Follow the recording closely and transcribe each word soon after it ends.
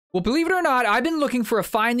Well, believe it or not, I've been looking for a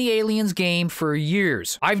Find the Aliens game for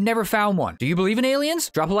years. I've never found one. Do you believe in aliens?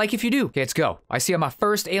 Drop a like if you do. Okay, let's go. I see my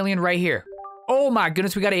first alien right here. Oh my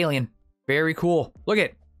goodness, we got an alien. Very cool. Look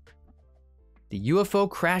at the UFO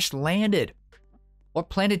crash landed. What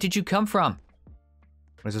planet did you come from?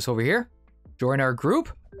 What is this over here? Join our group?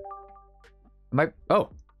 Oh.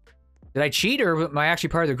 Did I cheat or am I actually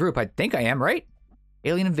part of the group? I think I am, right?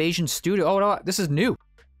 Alien Invasion Studio. Oh, no, this is new.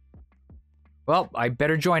 Well, I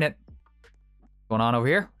better join it. What's going on over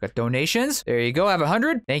here? Got donations. There you go. I have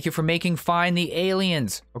 100. Thank you for making Find the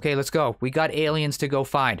Aliens. Okay, let's go. We got aliens to go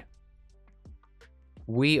find.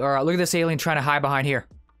 We are... Look at this alien trying to hide behind here.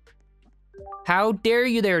 How dare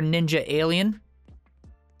you there, ninja alien?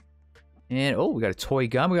 And, oh, we got a toy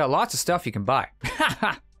gun. We got lots of stuff you can buy.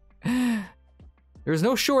 There's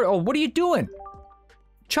no short... Oh, what are you doing?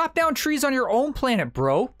 Chop down trees on your own planet,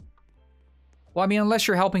 bro. Well, I mean, unless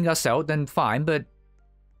you're helping us out, then fine, but...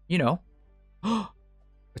 You know. A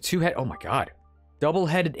two-head... Oh, my God.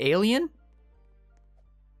 Double-headed alien?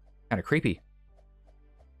 Kind of creepy.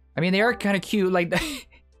 I mean, they are kind of cute. Like,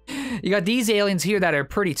 you got these aliens here that are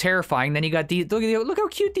pretty terrifying. Then you got these... Look how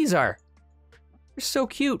cute these are. They're so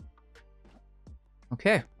cute.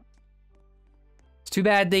 Okay. It's too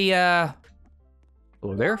bad they,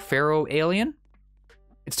 Hello there, Pharaoh alien.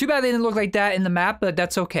 It's too bad they didn't look like that in the map, but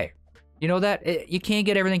that's okay. You know that? You can't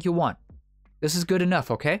get everything you want. This is good enough,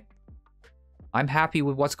 okay? I'm happy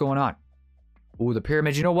with what's going on. Ooh, the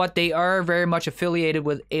pyramids. You know what? They are very much affiliated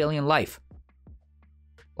with alien life.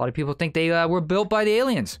 A lot of people think they were built by the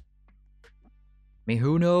aliens. I mean,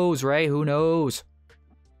 who knows, right? Who knows?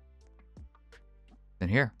 In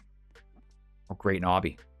here. Oh, great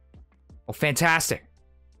knobby. Oh, fantastic.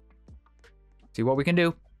 See what we can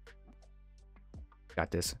do. Got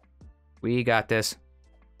this. We got this.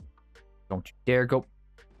 Don't you dare go.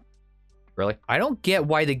 Really? I don't get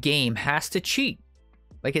why the game has to cheat.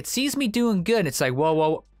 Like, it sees me doing good. It's like, whoa,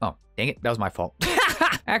 whoa. Oh, dang it. That was my fault.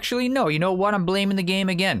 Actually, no. You know what? I'm blaming the game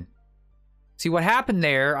again. See, what happened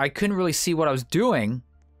there, I couldn't really see what I was doing.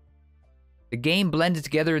 The game blended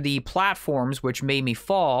together the platforms, which made me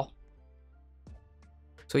fall.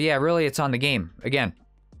 So yeah, really, it's on the game. Again.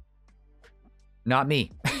 Not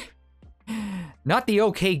me. Not the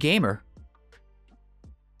okay gamer.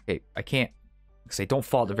 Okay, I can't say don't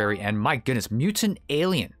fall at the very end. My goodness, mutant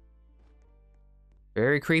alien.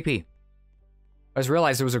 Very creepy. I just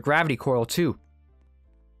realized there was a gravity coil too.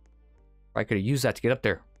 I could have used that to get up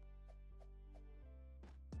there.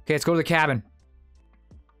 Okay, let's go to the cabin.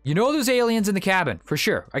 You know there's aliens in the cabin, for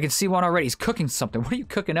sure. I can see one already. He's cooking something. What are you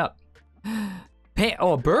cooking up?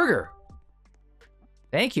 Oh, a burger.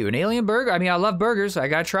 Thank you. An alien burger. I mean, I love burgers. I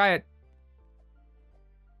gotta try it.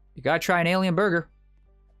 You gotta try an alien burger.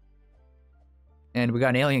 And we got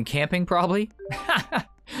an alien camping, probably.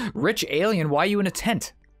 Rich alien, why are you in a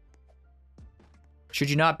tent? Should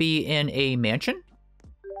you not be in a mansion?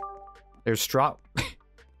 There's straw.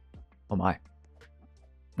 Oh my.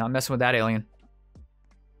 Not messing with that alien.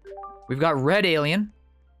 We've got red alien.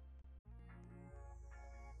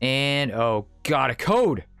 And, oh god, a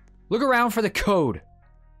code. Look around for the code.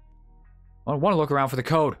 I want to look around for the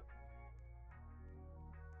code.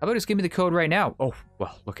 How about just give me the code right now? Oh,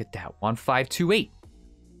 well, look at that. 1528.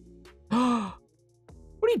 What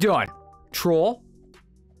are you doing? Troll?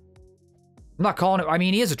 I'm not calling him... I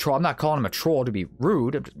mean, he is a troll. I'm not calling him a troll to be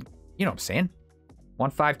rude. You know what I'm saying.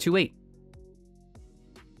 1528.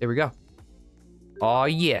 There we go. Oh,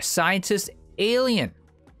 yeah. Scientist alien.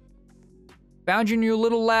 Found you in your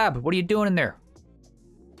little lab. What are you doing in there?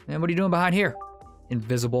 And what are you doing behind here?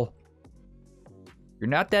 Invisible. You're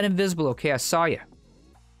not that invisible, okay? I saw you.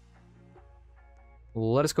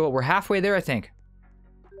 Let us go. We're halfway there, I think.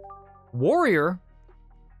 Warrior?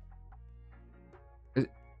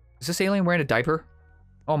 Is this alien wearing a diaper?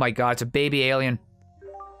 Oh my god, it's a baby alien.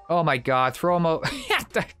 Oh my god, throw him over.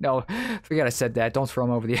 No, forget I said that. Don't throw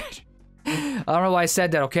him over the edge. I don't know why I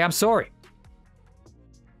said that, okay? I'm sorry.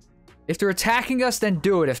 If they're attacking us, then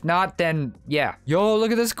do it. If not, then yeah. Yo,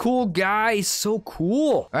 look at this cool guy. He's so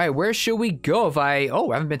cool. All right, where should we go? Oh, I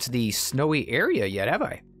haven't been to the snowy area yet, have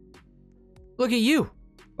I? Look at you.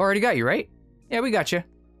 Already got you, right? Yeah, we got you.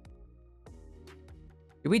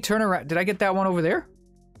 Did we turn around? Did I get that one over there?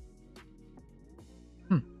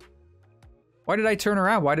 Why did I turn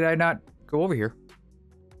around? Why did I not go over here?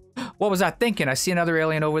 What was I thinking? I see another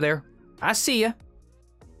alien over there. I see ya.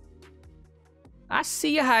 I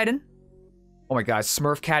see you hiding. Oh my god,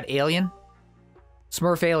 Smurf cat alien?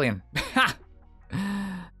 Smurf alien. Ha!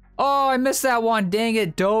 Oh, I missed that one. Dang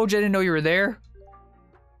it, Doge. I didn't know you were there.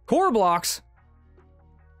 Core blocks.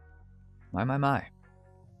 My.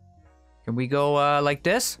 Can we go, like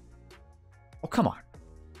this? Oh, come on.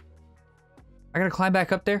 I gotta climb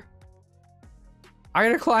back up there? I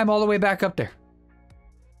gotta climb all the way back up there.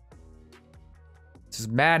 This is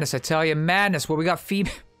madness, I tell you, madness. Well, we got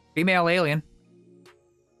female alien.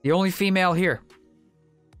 The only female here.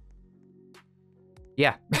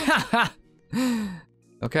 Yeah.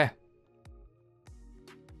 Okay.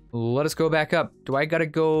 Let us go back up. Do I gotta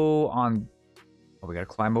go on... Oh, we gotta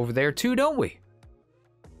climb over there too, don't we?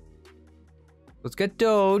 Let's get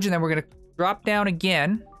Doge, and then we're gonna drop down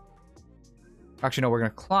again. Actually, no, we're gonna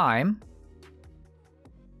climb.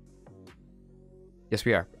 Yes,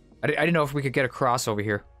 we are. I didn't know if we could get across over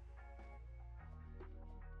here.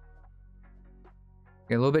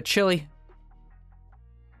 Getting a little bit chilly.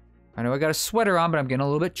 I know I got a sweater on, but I'm getting a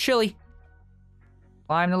little bit chilly.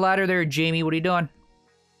 Climb the ladder there, Jamie. What are you doing?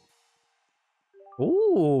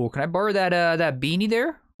 Ooh, can I borrow that that beanie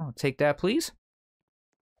there? I'll take that, please.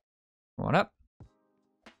 Come on up.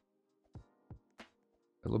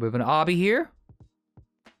 A little bit of an obby here.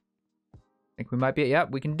 Think we might be...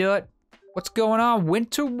 Yep, we can do it. What's going on?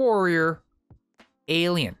 Winter Warrior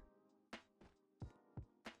Alien.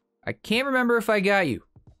 I can't remember if I got you.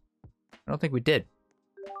 I don't think we did.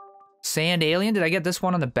 Sand Alien? Did I get this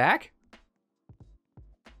one on the back?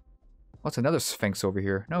 What's another Sphinx over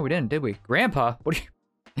here? No, we didn't, did we? Grandpa? What are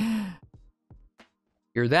you...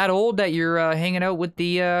 You're that old that you're hanging out with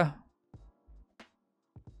the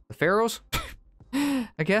pharaohs?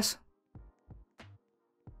 I guess.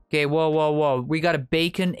 Okay, whoa, whoa, whoa. We got a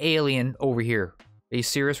bacon alien over here. Are you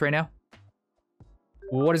serious right now?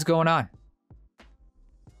 What is going on?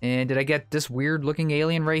 And did I get this weird looking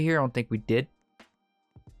alien right here? I don't think we did.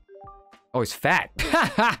 Oh, he's fat.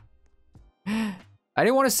 I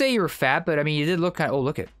didn't want to say you were fat, but I mean, you did look kind of... Oh,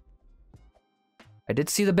 look it. I did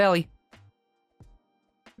see the belly.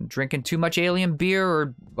 Drinking too much alien beer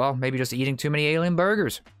or, well, maybe just eating too many alien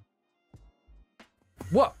burgers.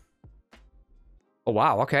 Whoa. Oh,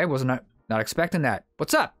 wow. Okay. Wasn't not expecting that.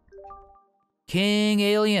 What's up? King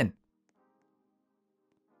Alien.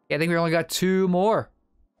 Yeah, I think we only got 2 more.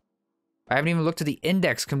 I haven't even looked at the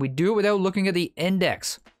index. Can we do it without looking at the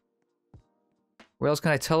index? Where else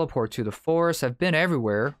can I teleport to? The forest. I've been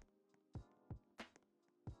everywhere.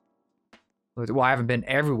 Well, I haven't been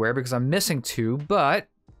everywhere because I'm missing 2, but...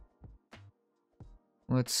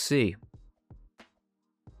 Let's see.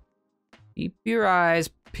 Keep your eyes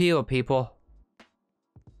peeled, people.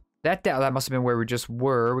 That must have been where we just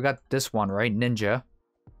were. We got this one, right? Ninja.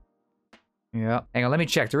 Yeah. Hang on, let me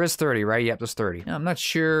check. There is 30, right? Yep, there's 30. I'm not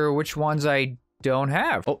sure which ones I don't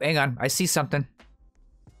have. Oh, hang on. I see something.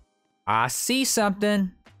 I see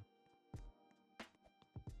something.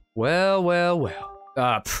 Well, well,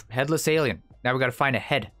 well. Headless alien. Now we gotta find a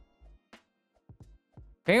head.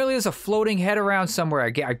 Apparently there's a floating head around somewhere,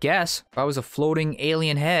 I guess. If I was a floating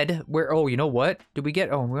alien head, where... Oh, you know what? Did we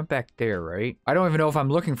get... Oh, we went back there, right? I don't even know if I'm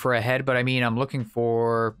looking for a head, but I mean, I'm looking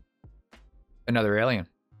for... another alien.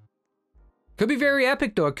 Could be very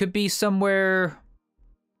epic, though. It could be somewhere...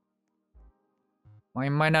 I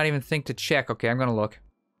might not even think to check. Okay, I'm gonna look.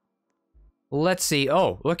 Let's see.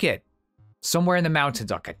 Oh, look it. Somewhere in the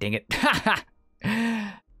mountains. Oh, God dang it.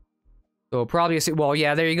 So probably... Well,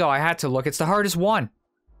 yeah, there you go. I had to look. It's the hardest one.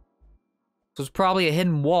 So it's probably a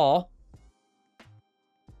hidden wall.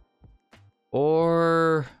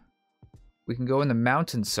 Or... we can go in the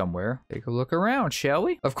mountains somewhere. Take a look around, shall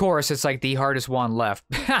we? Of course, it's like the hardest one left.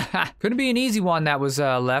 Couldn't be an easy one that was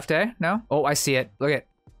left, eh? No? Oh, I see it. Look at it.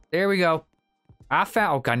 There we go. I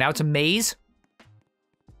found... Oh, God, now it's a maze?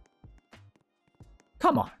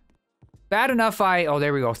 Come on. Bad enough I... Oh,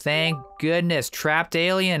 there we go. Thank goodness. Trapped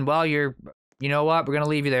alien. Well, you're... You know what? We're gonna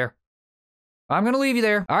leave you there. I'm gonna leave you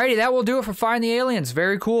there. Alrighty, that will do it for Find the Aliens.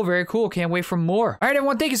 Very cool, very cool. Can't wait for more. Alright,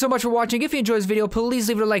 everyone, thank you so much for watching. If you enjoyed this video, please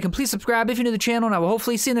leave it a like and please subscribe if you're new to the channel, and I will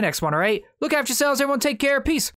hopefully see you in the next one, alright? Look after yourselves, everyone. Take care. Peace.